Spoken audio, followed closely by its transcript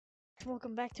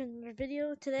Welcome back to another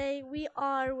video. Today we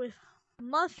are with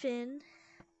Muffin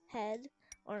Head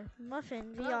or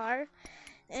Muffin VR,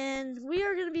 and we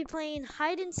are going to be playing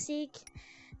hide and seek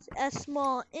as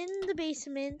small in the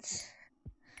basement.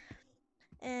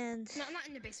 And No, not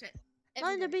in the basement.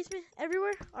 Not in the basement,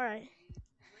 everywhere. All right,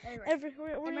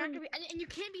 everywhere. And you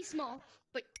can't be small,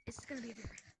 but it's gonna be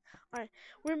everywhere. All right,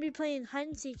 we're gonna be playing hide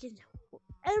and seek in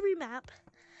every map,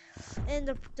 and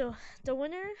the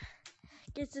winner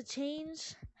gets to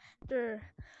change their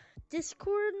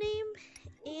Discord name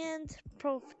and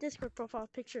Discord profile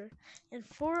picture in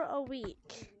for a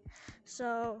week.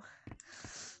 So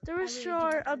the risks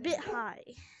are a bit high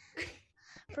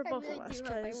for both of us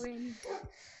because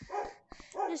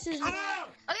this is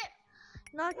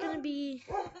not gonna be.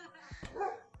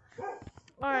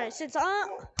 All right, since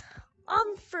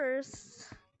I'm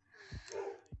first,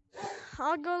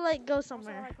 I'll go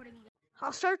somewhere.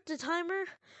 I'll start the timer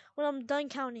when I'm done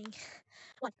counting.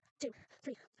 1, 2,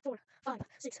 3, 4, 5,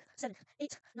 6, 7,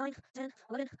 8, 9, 10,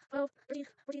 11, 12, 13,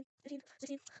 14, 15,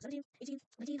 16, 17, 18,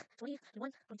 19, 20,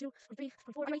 21, 22, 23,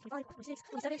 24, 25, 26,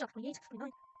 27, 28,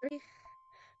 29, 30,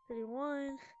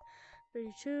 31,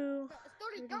 32,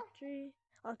 33.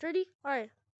 30? Alright.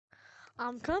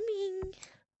 I'm coming.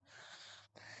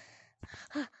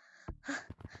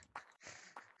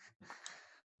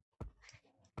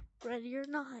 Ready or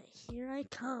not, here I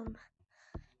come.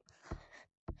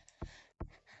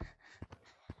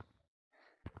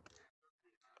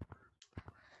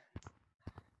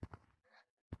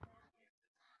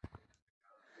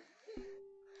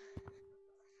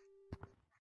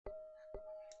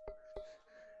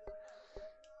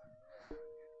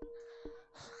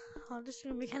 Oh, this is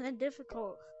gonna be kind of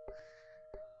difficult.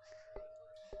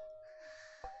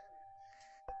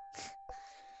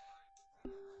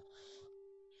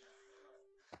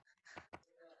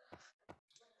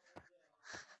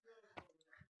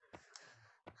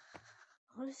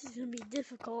 Oh, this is gonna be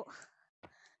difficult.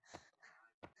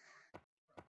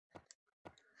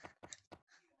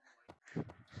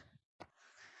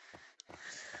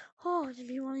 Oh, if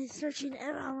you want me searching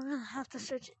ever, I'm gonna have to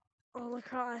search it all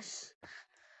across.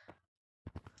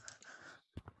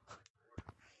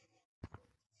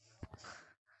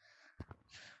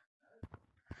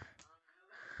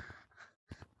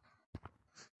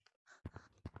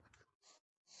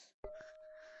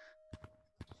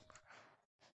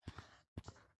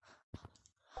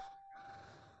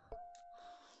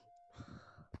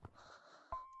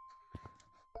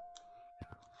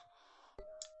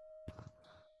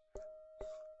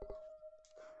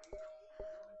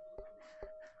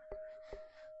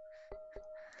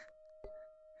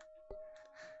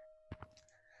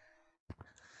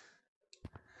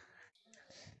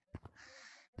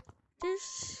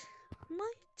 This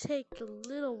might take a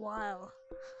little while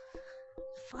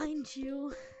to find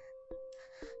you.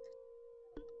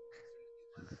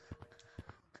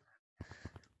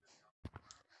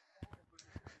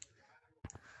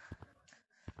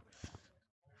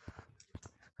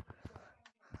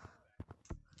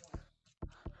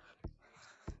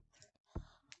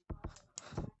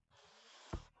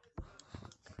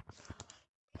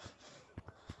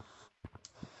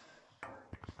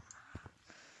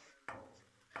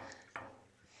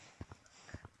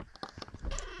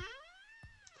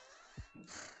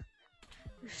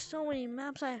 There's so many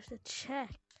maps I have to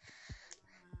check.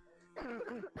 Give it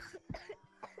away.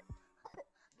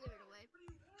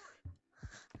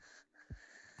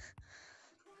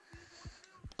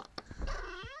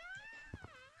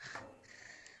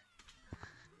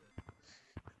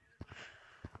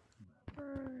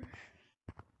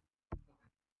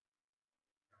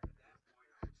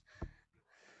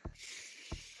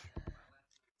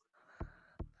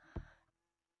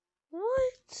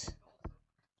 What?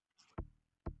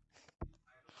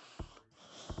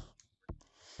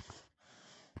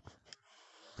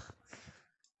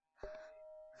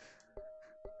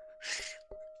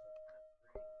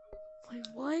 Wait,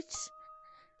 what?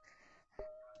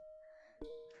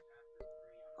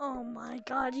 Oh my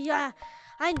god, yeah.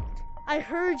 I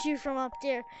heard you from up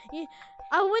there.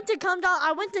 I went to come down.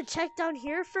 I went to check down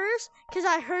here first because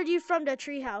I heard you from the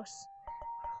treehouse.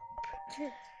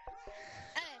 Hey,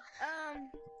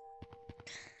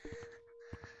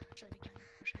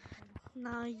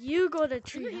 Now you go to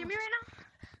treehouse. Can you hear me right now?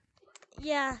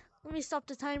 Yeah. Let me stop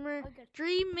the timer. Okay.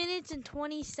 3 minutes and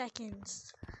 20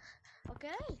 seconds. Okay.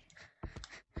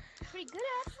 Pretty good,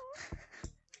 actually.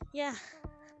 Yeah.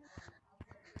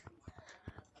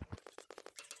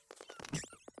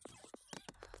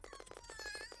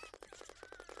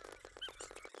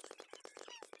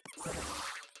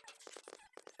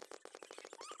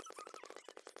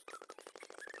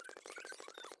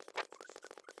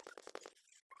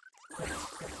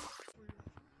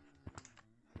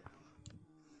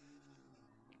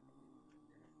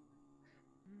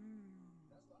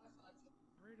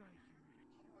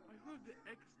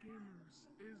 Gamers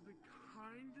is the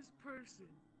kindest person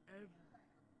ever.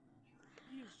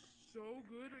 He is so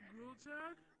good at grill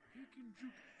tag, he can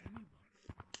juke anybody.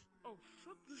 Oh,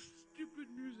 shut the stupid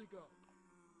music up.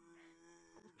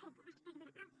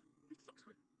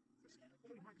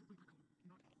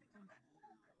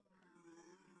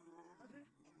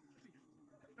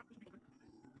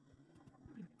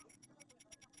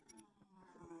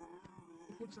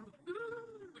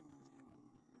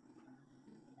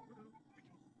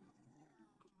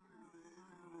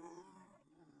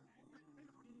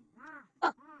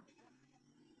 Oh,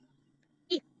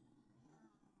 yeah.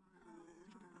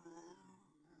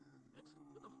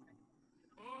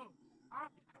 Oh, ah.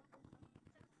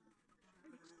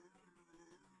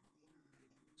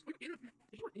 So if you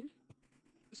were in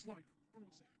the slide, hold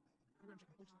on a second. I'm gonna check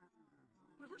my post.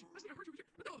 I heard you. I heard you here.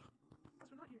 No,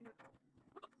 that's not here yet.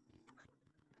 What the?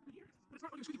 I'm here. But it's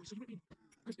not like a squeaky voice, so you might be.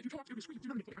 Because if you talk, it'll be squeaky. Do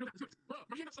not make it. I know that. Let's do it.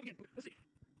 My hand up again. Let's see.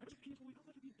 I just can't fully. How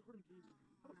much are you hurting, please?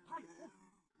 How about hi? Oh.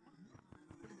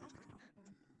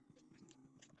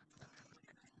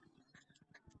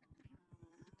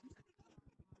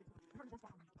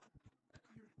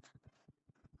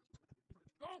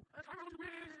 Oh, that's how I want to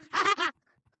win.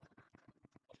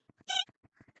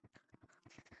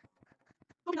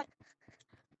 Coconut.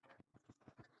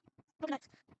 Coconut.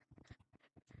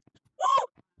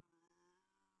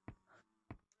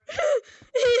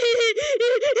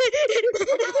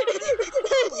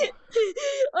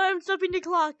 I'm stopping the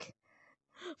clock.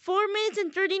 4 minutes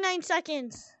and 39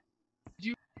 seconds.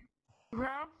 You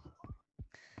have?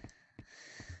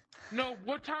 No,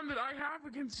 what time did I have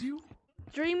against you?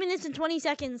 3 minutes and 20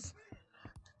 seconds.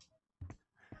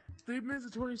 3 minutes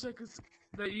and 20 seconds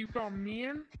that you found me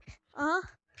in? Uh-huh.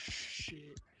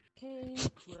 Shit. Holy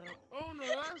crap. Oh no,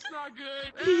 that's not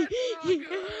good. That's not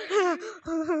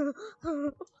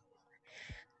good.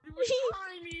 You were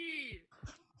tiny.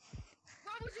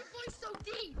 Why was your voice so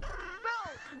deep?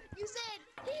 Bro, you said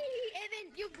hee, and then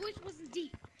your voice wasn't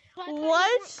deep. So I thought you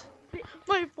What? were-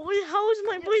 My voice? How is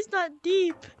my voice not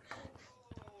deep?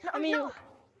 No, I mean, no.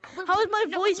 But how is when- my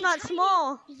no, voice when you're not tiny,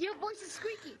 small? Your voice is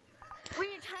squeaky. When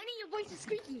you're tiny, your voice is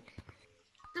squeaky.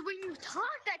 So when you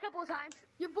talked that couple of times,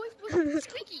 your voice was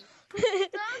squeaky. So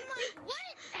I'm like,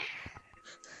 what?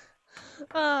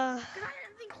 Cause I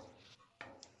didn't think.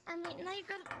 I mean, now you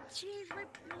gotta change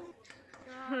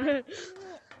my.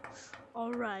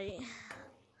 All right.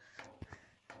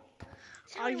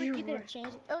 Tell Are me what you you re- didn't change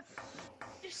it. Oh,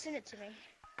 just send it to me.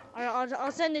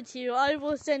 I'll send it to you. I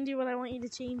will send you what I want you to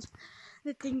change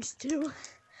the things to. Well,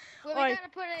 we Alright. gotta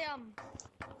put a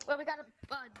Well, we gotta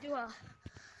do a.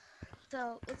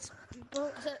 So let's.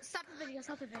 Well, so stop the video.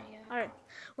 Stop the video. All right.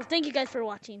 Well, thank you guys for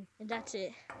watching, and that's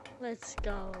it. Let's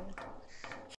go.